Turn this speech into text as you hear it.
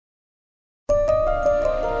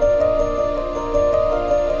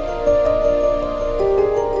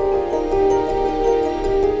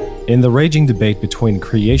In the raging debate between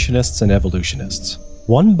creationists and evolutionists,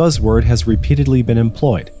 one buzzword has repeatedly been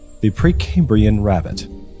employed: the Precambrian rabbit.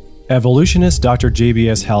 Evolutionist Dr.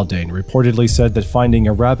 J.B.S. Haldane reportedly said that finding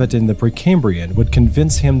a rabbit in the Precambrian would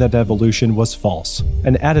convince him that evolution was false,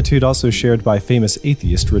 an attitude also shared by famous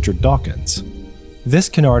atheist Richard Dawkins. This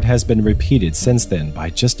canard has been repeated since then by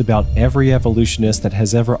just about every evolutionist that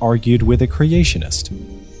has ever argued with a creationist.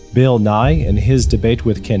 Bill Nye, in his debate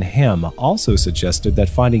with Ken Ham, also suggested that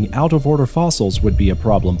finding out-of-order fossils would be a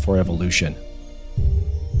problem for evolution.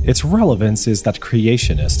 Its relevance is that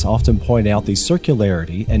creationists often point out the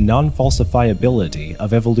circularity and non-falsifiability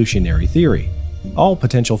of evolutionary theory. All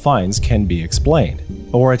potential finds can be explained,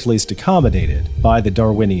 or at least accommodated, by the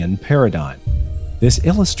Darwinian paradigm. This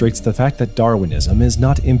illustrates the fact that Darwinism is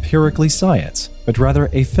not empirically science, but rather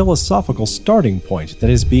a philosophical starting point that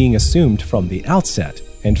is being assumed from the outset,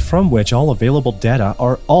 and from which all available data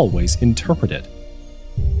are always interpreted.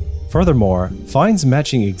 Furthermore, finds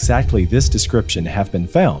matching exactly this description have been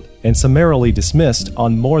found and summarily dismissed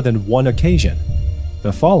on more than one occasion.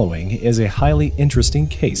 The following is a highly interesting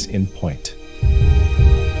case in point.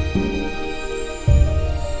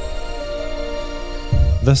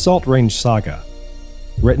 The Salt Range Saga,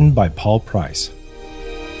 written by Paul Price.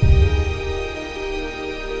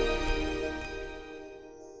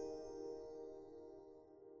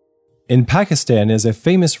 In Pakistan is a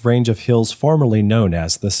famous range of hills formerly known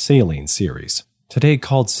as the Saline Series, today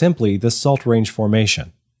called simply the Salt Range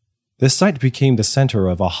Formation. This site became the center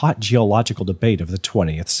of a hot geological debate of the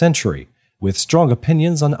 20th century, with strong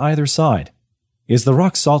opinions on either side. Is the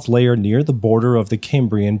rock salt layer near the border of the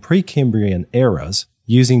Cambrian-Precambrian eras,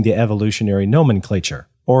 using the evolutionary nomenclature,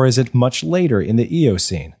 or is it much later in the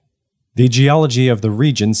Eocene? The geology of the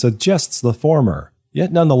region suggests the former,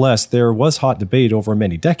 yet nonetheless there was hot debate over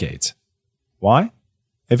many decades. Why?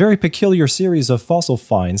 A very peculiar series of fossil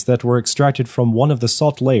finds that were extracted from one of the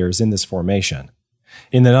salt layers in this formation.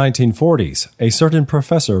 In the 1940s, a certain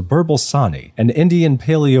Professor Birbal Sahni, an Indian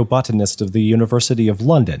paleobotanist of the University of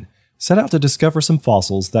London, set out to discover some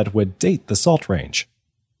fossils that would date the Salt Range.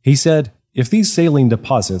 He said, if these saline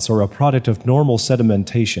deposits are a product of normal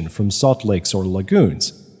sedimentation from salt lakes or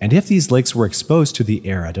lagoons, and if these lakes were exposed to the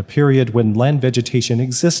air at a period when land vegetation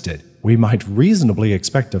existed, we might reasonably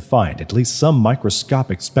expect to find at least some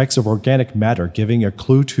microscopic specks of organic matter giving a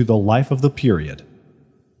clue to the life of the period.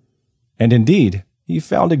 And indeed, he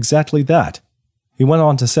found exactly that. He went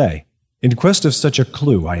on to say, in quest of such a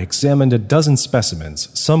clue, I examined a dozen specimens,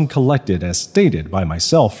 some collected as stated by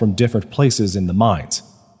myself from different places in the mines,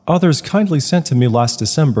 others kindly sent to me last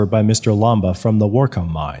December by Mr. Lamba from the Workham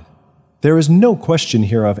mine. There is no question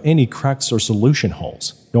here of any cracks or solution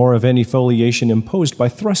holes, nor of any foliation imposed by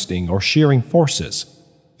thrusting or shearing forces.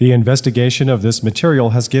 The investigation of this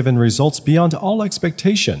material has given results beyond all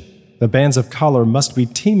expectation. The bands of color must be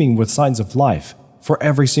teeming with signs of life, for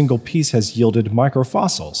every single piece has yielded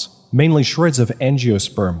microfossils, mainly shreds of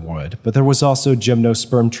angiosperm wood, but there was also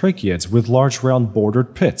gymnosperm tracheids with large round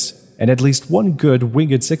bordered pits, and at least one good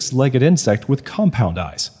winged six-legged insect with compound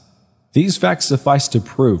eyes. These facts suffice to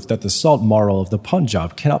prove that the salt marl of the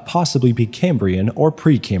Punjab cannot possibly be Cambrian or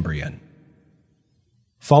Precambrian.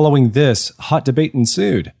 Following this, hot debate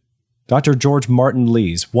ensued. Dr. George Martin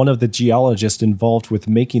Lees, one of the geologists involved with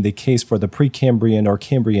making the case for the Precambrian or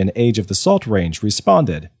Cambrian age of the Salt Range,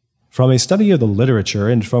 responded, from a study of the literature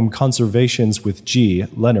and from conservations with G.,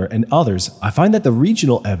 Leonard, and others, I find that the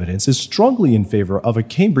regional evidence is strongly in favor of a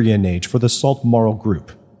Cambrian age for the salt marl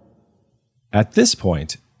group. At this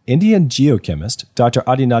point, Indian geochemist Dr.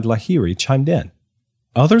 Adinad Lahiri chimed in.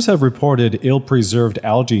 Others have reported ill-preserved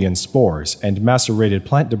algae and spores and macerated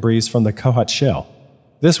plant debris from the Kohat shell.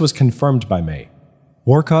 This was confirmed by me.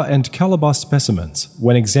 Worka and Calabar specimens,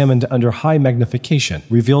 when examined under high magnification,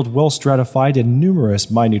 revealed well-stratified and numerous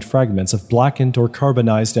minute fragments of blackened or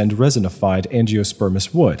carbonized and resinified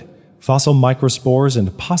angiospermous wood, fossil microspores,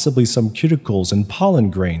 and possibly some cuticles and pollen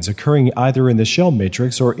grains occurring either in the shell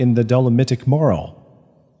matrix or in the dolomitic marl.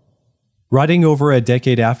 Writing over a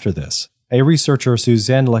decade after this, a researcher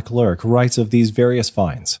Suzanne Leclerc writes of these various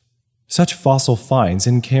finds. Such fossil finds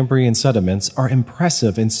in Cambrian sediments are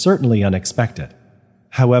impressive and certainly unexpected.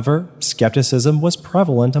 However, skepticism was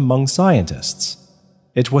prevalent among scientists.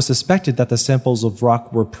 It was suspected that the samples of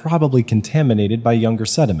rock were probably contaminated by younger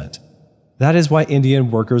sediment. That is why Indian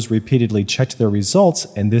workers repeatedly checked their results,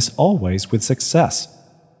 and this always with success.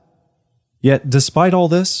 Yet, despite all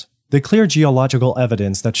this, the clear geological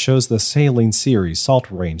evidence that shows the Saline Series salt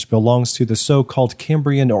range belongs to the so-called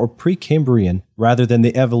Cambrian or Precambrian rather than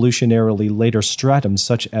the evolutionarily later stratum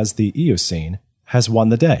such as the Eocene has won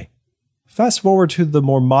the day. Fast forward to the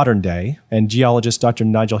more modern day, and geologist Dr.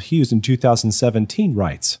 Nigel Hughes in 2017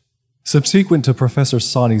 writes, subsequent to Professor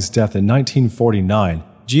Sani's death in 1949,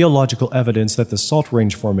 geological evidence that the Salt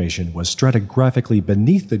Range Formation was stratigraphically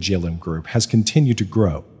beneath the Jilin Group has continued to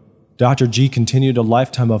grow. Dr. G continued a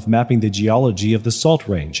lifetime of mapping the geology of the Salt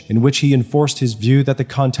Range, in which he enforced his view that the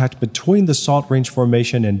contact between the Salt Range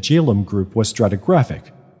Formation and Jilin Group was stratigraphic.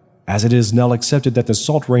 As it is now accepted that the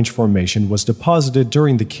Salt Range Formation was deposited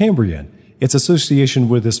during the Cambrian, its association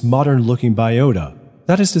with this modern-looking biota,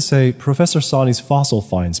 that is to say, Professor Sani's fossil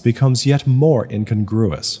finds, becomes yet more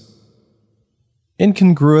incongruous.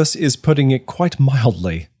 Incongruous is putting it quite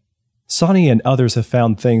mildly. Sani and others have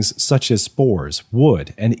found things such as spores,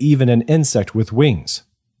 wood, and even an insect with wings.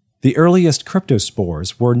 The earliest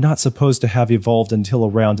cryptospores were not supposed to have evolved until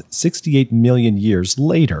around 68 million years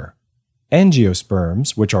later.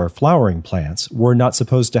 Angiosperms, which are flowering plants, were not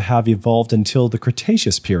supposed to have evolved until the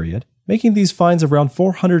Cretaceous period, making these finds around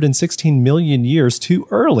 416 million years too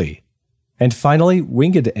early. And finally,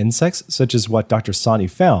 winged insects, such as what Dr. Sani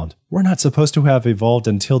found, were not supposed to have evolved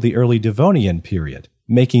until the early Devonian period,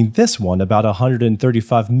 making this one about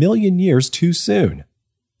 135 million years too soon.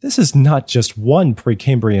 This is not just one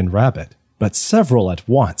Precambrian rabbit, but several at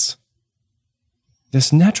once.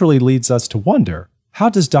 This naturally leads us to wonder, how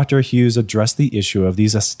does Dr. Hughes address the issue of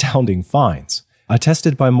these astounding finds,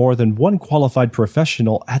 attested by more than one qualified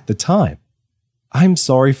professional at the time? I'm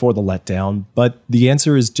sorry for the letdown, but the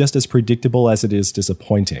answer is just as predictable as it is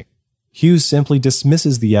disappointing. Hughes simply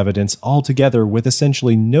dismisses the evidence altogether with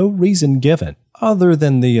essentially no reason given, other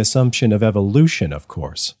than the assumption of evolution, of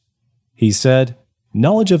course. He said,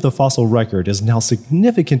 knowledge of the fossil record is now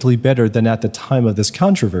significantly better than at the time of this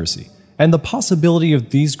controversy, and the possibility of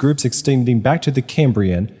these groups extending back to the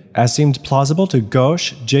Cambrian, as seemed plausible to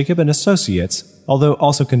Gauche, Jacob, and Associates, although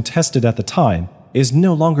also contested at the time, is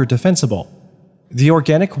no longer defensible. The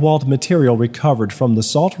organic walled material recovered from the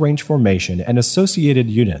Salt Range Formation and associated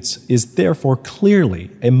units is therefore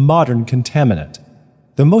clearly a modern contaminant.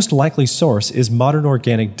 The most likely source is modern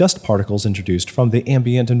organic dust particles introduced from the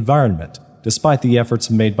ambient environment, despite the efforts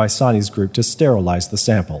made by Sani's group to sterilize the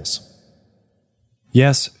samples.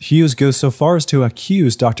 Yes, Hughes goes so far as to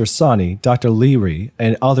accuse Dr. Sani, Dr. Leary,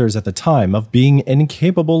 and others at the time of being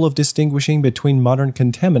incapable of distinguishing between modern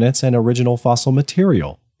contaminants and original fossil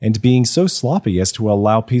material, and being so sloppy as to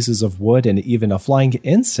allow pieces of wood and even a flying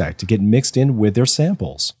insect to get mixed in with their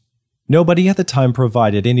samples. Nobody at the time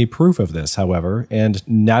provided any proof of this, however, and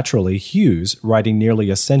naturally Hughes, writing nearly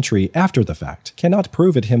a century after the fact, cannot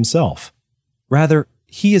prove it himself. Rather,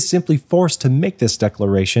 he is simply forced to make this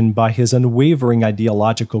declaration by his unwavering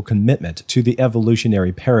ideological commitment to the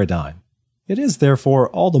evolutionary paradigm. It is therefore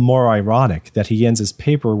all the more ironic that he ends his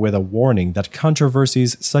paper with a warning that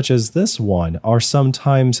controversies such as this one are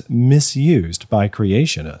sometimes misused by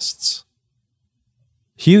creationists.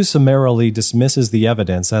 Hughes summarily dismisses the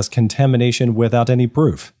evidence as contamination without any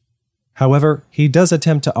proof. However, he does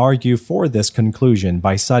attempt to argue for this conclusion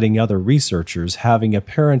by citing other researchers having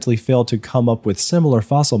apparently failed to come up with similar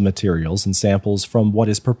fossil materials and samples from what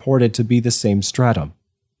is purported to be the same stratum.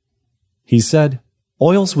 He said,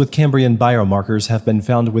 oils with Cambrian biomarkers have been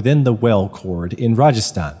found within the Well cord in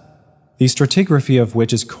Rajasthan, the stratigraphy of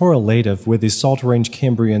which is correlative with the Salt Range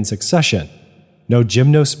Cambrian succession. No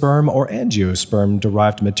gymnosperm or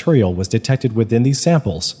angiosperm-derived material was detected within these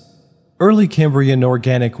samples. Early Cambrian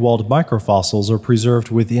organic walled microfossils are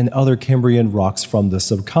preserved within other Cambrian rocks from the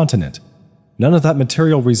subcontinent. None of that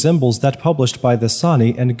material resembles that published by the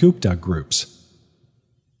Sani and Gupta groups.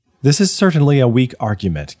 This is certainly a weak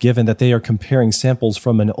argument, given that they are comparing samples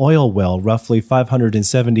from an oil well roughly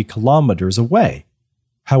 570 kilometers away.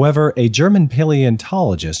 However, a German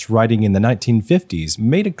paleontologist writing in the 1950s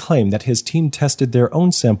made a claim that his team tested their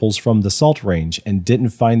own samples from the Salt Range and didn't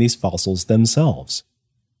find these fossils themselves.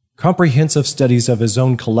 Comprehensive studies of his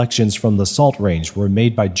own collections from the Salt Range were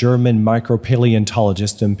made by German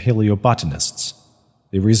micropaleontologists and paleobotanists.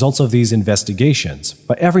 The results of these investigations,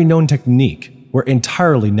 by every known technique, were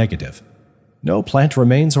entirely negative. No plant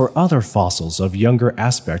remains or other fossils of younger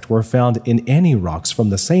aspect were found in any rocks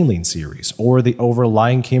from the saline series or the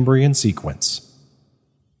overlying Cambrian sequence.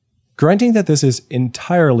 Granting that this is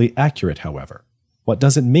entirely accurate, however, what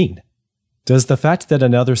does it mean? Does the fact that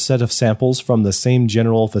another set of samples from the same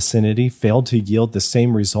general vicinity failed to yield the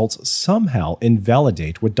same results somehow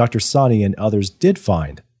invalidate what Dr. Sani and others did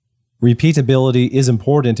find? Repeatability is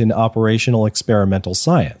important in operational experimental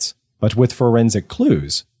science, but with forensic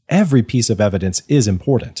clues, every piece of evidence is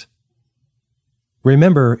important.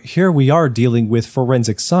 Remember, here we are dealing with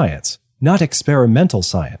forensic science, not experimental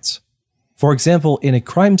science. For example, in a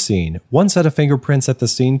crime scene, one set of fingerprints at the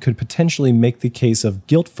scene could potentially make the case of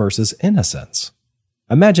guilt versus innocence.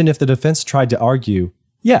 Imagine if the defense tried to argue,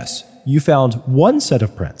 yes, you found one set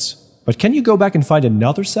of prints, but can you go back and find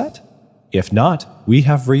another set? If not, we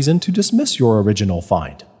have reason to dismiss your original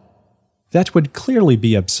find. That would clearly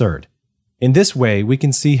be absurd. In this way, we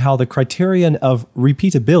can see how the criterion of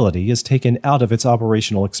repeatability is taken out of its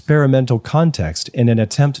operational experimental context in an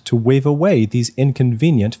attempt to wave away these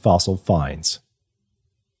inconvenient fossil finds.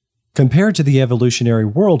 Compared to the evolutionary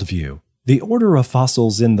worldview, the order of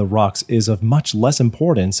fossils in the rocks is of much less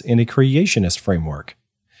importance in a creationist framework.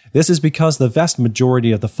 This is because the vast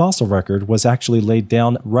majority of the fossil record was actually laid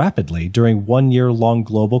down rapidly during 1-year-long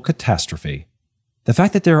global catastrophe. The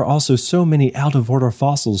fact that there are also so many out-of-order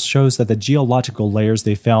fossils shows that the geological layers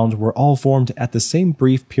they found were all formed at the same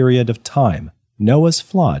brief period of time, Noah's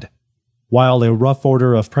flood. While a rough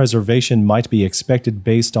order of preservation might be expected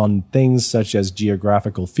based on things such as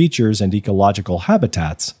geographical features and ecological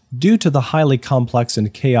habitats, due to the highly complex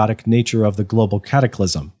and chaotic nature of the global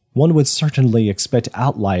cataclysm, one would certainly expect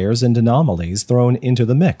outliers and anomalies thrown into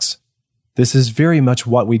the mix. This is very much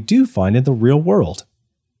what we do find in the real world.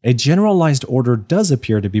 A generalized order does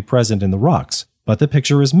appear to be present in the rocks, but the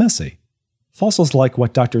picture is messy. Fossils like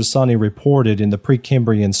what Dr. Sani reported in the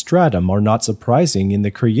Precambrian stratum are not surprising in the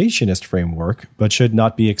creationist framework, but should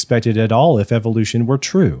not be expected at all if evolution were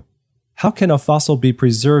true. How can a fossil be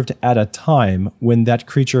preserved at a time when that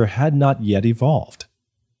creature had not yet evolved?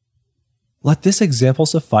 Let this example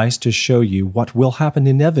suffice to show you what will happen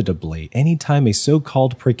inevitably any time a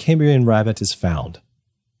so-called Precambrian rabbit is found.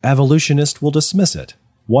 Evolutionists will dismiss it,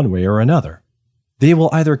 one way or another. They will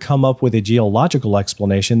either come up with a geological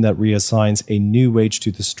explanation that reassigns a new age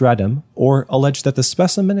to the stratum, or allege that the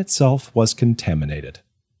specimen itself was contaminated.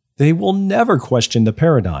 They will never question the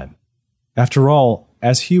paradigm. After all,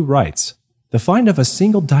 as Hugh writes, the find of a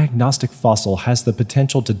single diagnostic fossil has the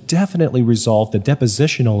potential to definitely resolve the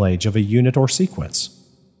depositional age of a unit or sequence.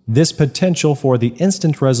 This potential for the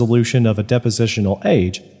instant resolution of a depositional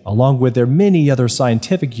age, along with their many other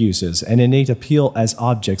scientific uses and innate appeal as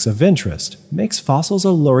objects of interest, makes fossils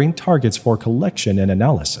alluring targets for collection and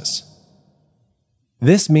analysis.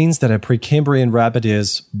 This means that a Precambrian rabbit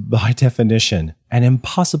is, by definition, an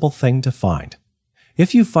impossible thing to find.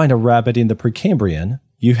 If you find a rabbit in the Precambrian,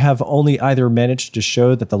 you have only either managed to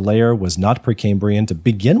show that the layer was not Precambrian to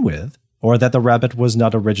begin with, or that the rabbit was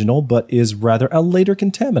not original but is rather a later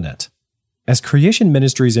contaminant. As Creation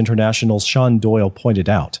Ministries International's Sean Doyle pointed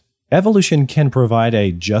out, evolution can provide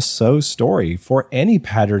a just-so story for any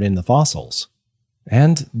pattern in the fossils.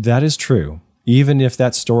 And that is true, even if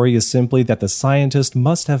that story is simply that the scientist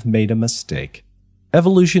must have made a mistake.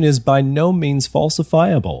 Evolution is by no means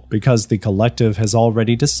falsifiable because the collective has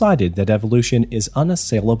already decided that evolution is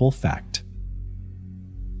unassailable fact.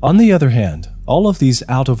 On the other hand, all of these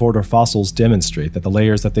out-of-order fossils demonstrate that the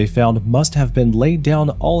layers that they found must have been laid down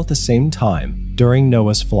all at the same time, during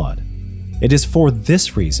Noah's flood. It is for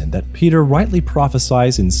this reason that Peter rightly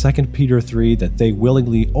prophesies in 2 Peter 3 that they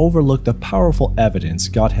willingly overlook the powerful evidence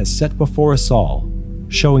God has set before us all,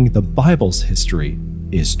 showing the Bible's history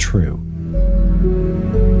is true.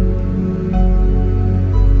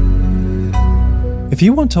 If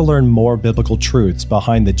you want to learn more biblical truths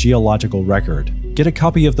behind the geological record, get a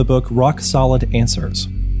copy of the book Rock Solid Answers.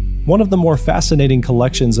 One of the more fascinating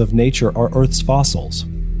collections of nature are Earth's fossils.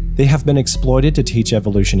 They have been exploited to teach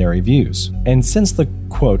evolutionary views, and since the,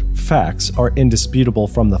 quote, facts are indisputable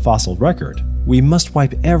from the fossil record, we must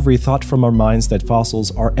wipe every thought from our minds that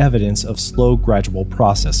fossils are evidence of slow, gradual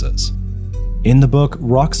processes. In the book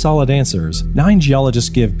Rock Solid Answers, 9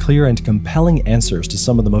 geologists give clear and compelling answers to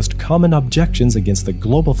some of the most common objections against the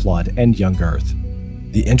global flood and young Earth.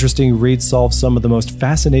 The interesting read solves some of the most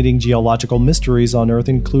fascinating geological mysteries on Earth,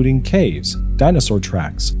 including caves, dinosaur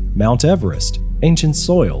tracks, Mount Everest, ancient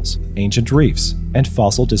soils, ancient reefs, and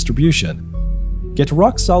fossil distribution. Get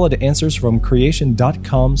Rock Solid Answers from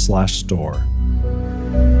creation.com/store.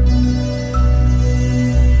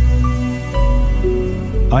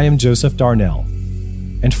 I am Joseph Darnell,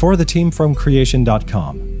 and for the team from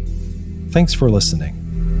creation.com, thanks for listening.